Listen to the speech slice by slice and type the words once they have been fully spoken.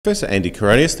Professor Andy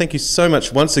Koronios, thank you so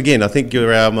much once again. I think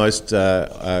you're our most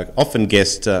often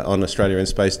guest on Australian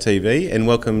Space TV, and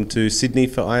welcome to Sydney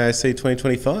for IAC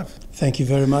 2025. Thank you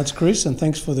very much, Chris, and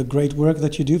thanks for the great work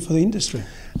that you do for the industry.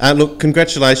 Look,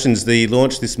 congratulations. The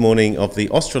launch this morning of the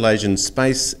Australasian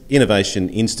Space Innovation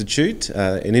Institute,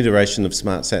 an iteration of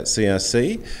SmartSat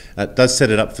CRC, does set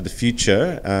it up for the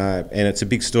future, and it's a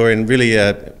big story and really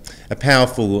a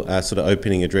powerful sort of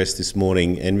opening address this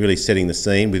morning, and really setting the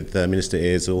scene with Minister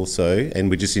Ayres also, and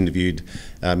we just interviewed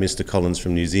Minister Collins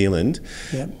from New Zealand.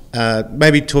 Yep.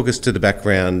 Maybe talk us to the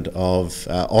background of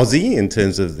ASII in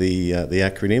terms of the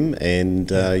acronym,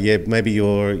 and maybe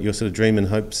your sort of dream and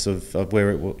hopes of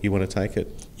where you want to take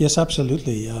it. Yes,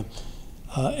 absolutely.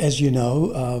 As you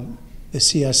know, the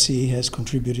CRC has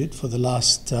contributed for the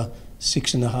last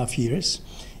 6.5 years.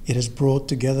 It has brought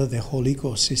together the whole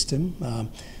ecosystem.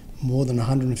 More than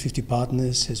 150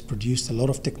 partners, has produced a lot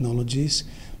of technologies,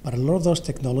 but a lot of those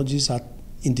technologies are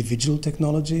individual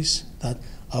technologies that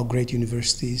our great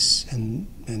universities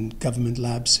and government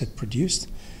labs have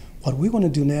produced. What we want to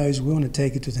do now is we want to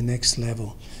take it to the next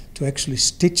level, to actually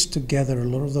stitch together a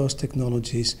lot of those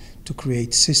technologies to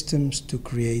create systems, to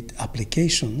create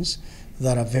applications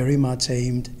that are very much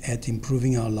aimed at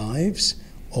improving our lives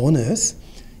on Earth,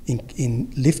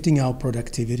 in lifting our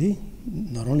productivity,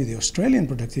 not only the Australian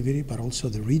productivity, but also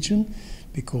the region,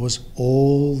 because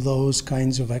all those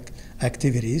kinds of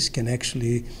activities can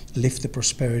actually lift the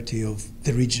prosperity of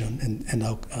the region and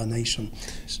our nation.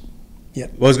 Yeah.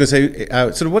 Well, I was going to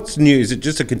say, sort of what's new? Is it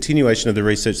just a continuation of the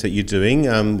research that you're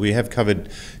doing? We have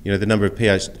covered, the number of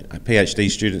PhD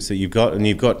students that you've got, and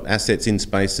you've got assets in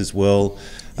space as well.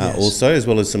 Yes. Also, as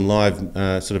well as some live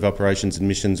sort of operations and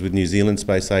missions with New Zealand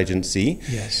Space Agency.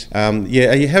 Yes. How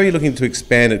are you looking to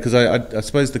expand it? Because I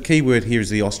suppose the key word here is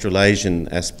the Australasian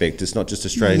aspect. It's not just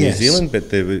Australia and New Zealand, but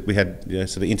we had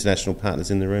sort of international partners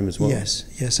in the room as well.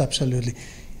 Yes, absolutely.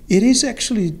 It is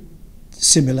actually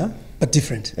similar, but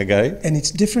different. Okay. And it's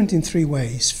different in three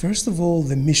ways. First of all,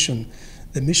 the mission.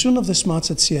 The mission of the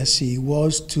SmartSat CRC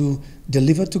was to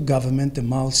deliver to government the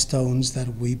milestones that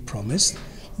we promised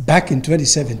back in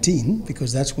 2017,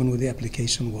 because that's when the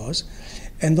application was.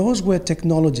 And those were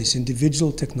technologies,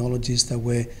 individual technologies that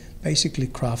were basically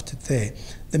crafted there.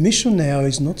 The mission now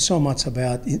is not so much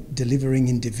about delivering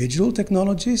individual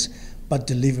technologies, but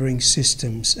delivering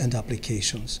systems and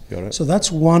applications. Got it. So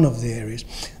that's one of the areas.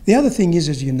 The other thing is,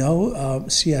 as you know,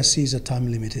 CRCs are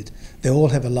time limited. They all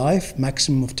have a life,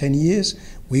 maximum of 10 years.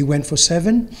 We went for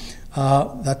 7.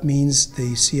 That means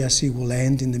the CRC will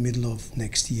end in the middle of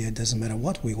next year. It doesn't matter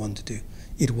what we want to do.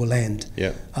 It will end.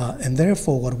 Yeah. And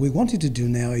therefore, what we wanted to do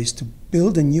now is to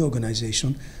build a new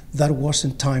organization that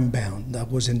wasn't time-bound, that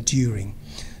was enduring.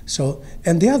 So,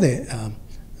 and the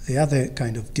other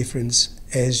kind of difference,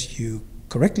 as you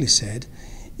correctly said,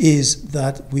 is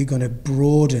that we're going to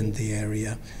broaden the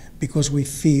area, because we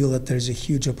feel that there's a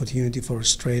huge opportunity for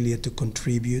Australia to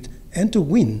contribute and to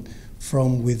win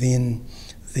from within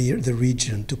the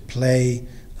region, to play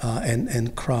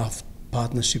and craft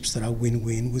partnerships that are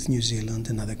win-win with New Zealand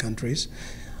and other countries.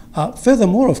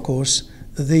 Furthermore, of course,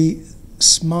 the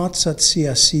SmartSat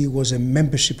CRC was a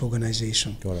membership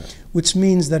organization, which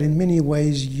means that in many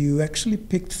ways you actually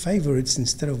picked favorites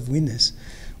instead of winners.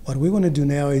 What we want to do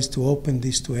now is to open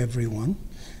this to everyone.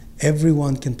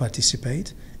 Everyone can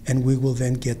participate, and we will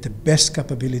then get the best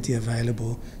capability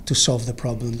available to solve the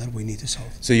problem that we need to solve.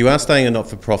 So you are staying a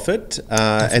not-for-profit,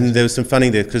 and there was some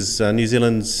funding there, because New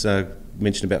Zealand's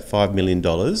mentioned about $5 million.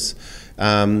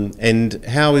 And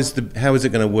how is it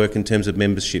going to work in terms of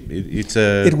membership?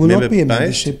 It will not be a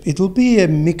membership. It will be a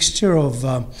mixture of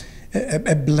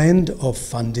a blend of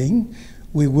funding.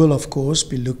 We will, of course,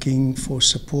 be looking for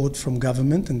support from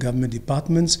government and government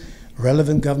departments,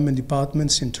 relevant government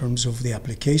departments in terms of the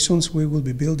applications we will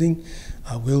be building.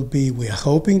 We are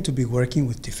hoping to be working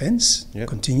with defence,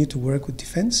 continue to work with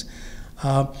defence.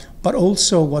 But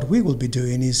also what we will be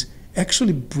doing is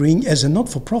actually bring, as a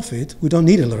not-for-profit, we don't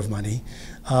need a lot of money,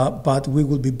 but we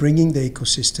will be bringing the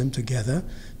ecosystem together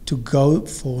to go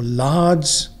for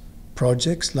large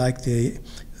projects like the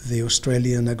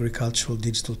Australian Agricultural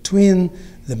Digital Twin,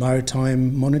 the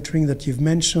maritime monitoring that you've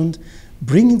mentioned.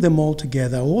 Bringing them all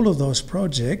together, all of those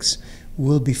projects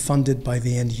will be funded by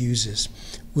the end users.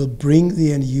 We'll bring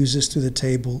the end users to the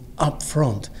table up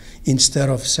front, instead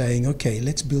of saying, okay,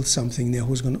 let's build something now,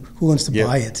 who wants to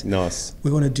buy it? Nice.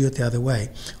 We want to do it the other way.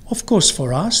 Of course,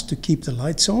 for us to keep the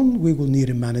lights on, we will need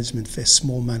a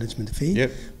small management fee.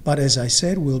 Yep. But as I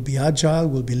said, we'll be agile,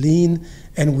 we'll be lean,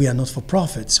 and we are not for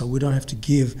profit, so we don't have to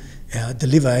give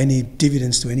deliver any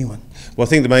dividends to anyone. Well, I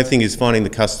think the main thing is finding the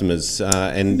customers,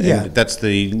 and that's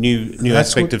the new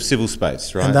aspect of civil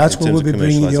space, right? And that's where we'll be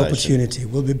bringing the opportunity.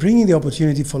 We'll be bringing the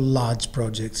opportunity for large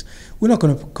projects. We're not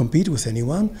going to compete with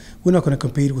anyone. We're not going to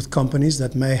compete with companies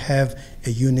that may have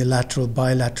a unilateral,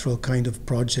 bilateral kind of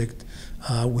project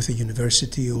with a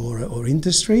university or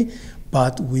industry,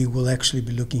 but we will actually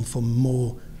be looking for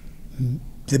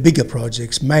the bigger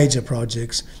projects, major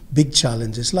projects, big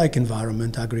challenges like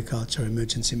environment, agriculture,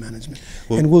 emergency management.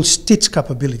 And we'll stitch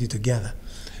capability together.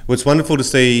 Well, it's wonderful to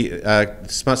see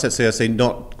SmartSat CRC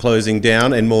not closing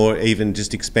down and more even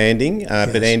just expanding.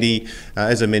 Yes. But Andy,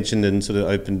 as I mentioned and sort of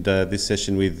opened this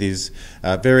session with, is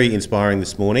very inspiring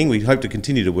this morning. We hope to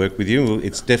continue to work with you.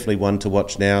 It's definitely one to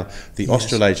watch now, the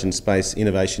Australasian Space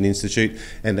Innovation Institute,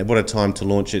 and what a time to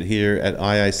launch it here at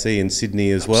ASII in Sydney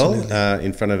as well,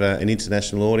 in front of an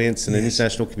international audience and an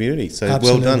international community. So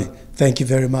well done. Thank you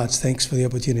very much. Thanks for the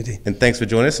opportunity. And thanks for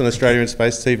joining us on Australia in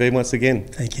Space TV once again.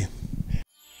 Thank you.